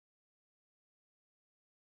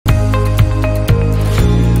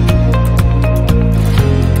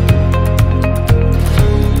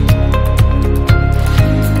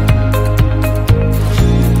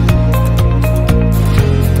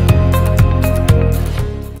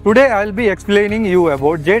Today I will be explaining you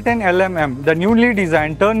about J10LM M, the newly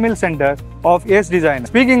designed turn mill center of ACE Design.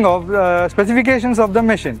 Speaking of specifications of the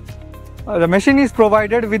machine, the machine is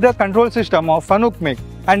provided with the control system of FANUC make,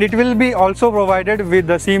 and it will be also provided with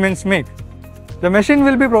the Siemens make. The machine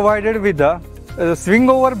will be provided with the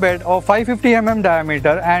swing-over-bed of 550 mm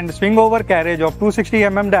diameter and swing-over carriage of 260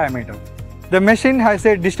 mm diameter. The machine has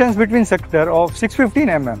a distance between sector of 615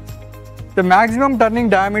 mm. The maximum turning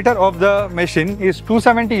diameter of the machine is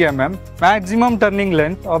 270 mm. Maximum turning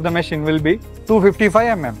length of the machine will be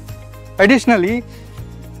 255 mm. Additionally,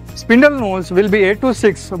 spindle nose will be 8 to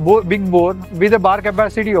 6 big bore with a bar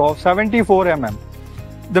capacity of 74 mm.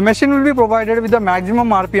 The machine will be provided with a maximum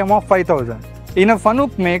RPM of 5000. In a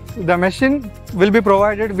FANUC make, the machine will be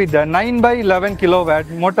provided with the 9 by 11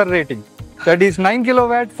 kW motor rating. That is 9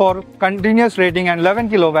 kW for continuous rating and 11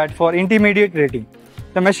 kW for intermediate rating.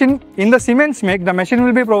 The machine in the Siemens make, the machine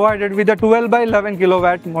will be provided with a 12 by 11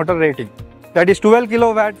 kW motor rating. That is 12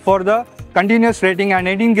 kW for the continuous rating and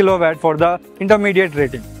 18 kW for the intermediate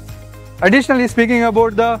rating. Additionally, speaking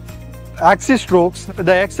about the axis strokes,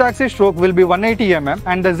 the x-axis stroke will be 180 mm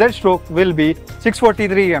and the z-stroke will be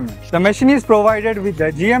 643 mm. The machine is provided with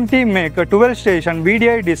the GMT make 12 station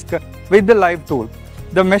VDI disc with the live tool.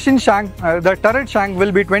 The machine shank, the turret shank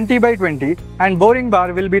will be 20 by 20 and boring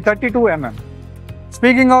bar will be 32 mm.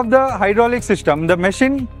 Speaking of the hydraulic system, the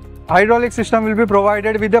machine hydraulic system will be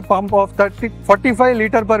provided with a pump of 45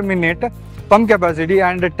 liter per minute pump capacity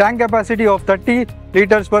and a tank capacity of 30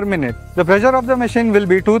 liters per minute. The pressure of the machine will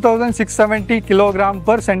be 2670 kg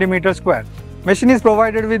per centimeter square. Machine is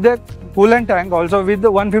provided with a coolant tank also with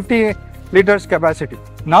 150 liters capacity.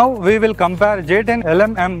 Now we will compare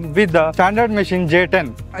J10LM M with the standard machine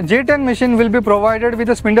J10. J10 machine will be provided with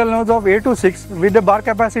a spindle nose of 8 to 6 with a bar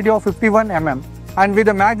capacity of 51 mm and with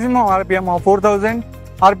a maximum RPM of 4000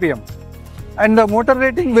 RPM. And the motor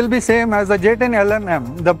rating will be same as the J10LM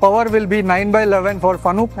M. The power will be 9 by 11 for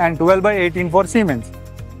FANUC and 12 by 18 for Siemens.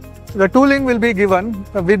 The tooling will be given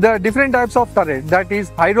with the different types of turret, that is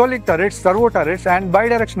hydraulic turrets, servo turrets and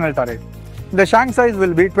bidirectional turret. The shank size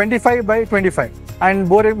will be 25 by 25 and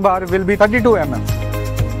boring bar will be 32 mm.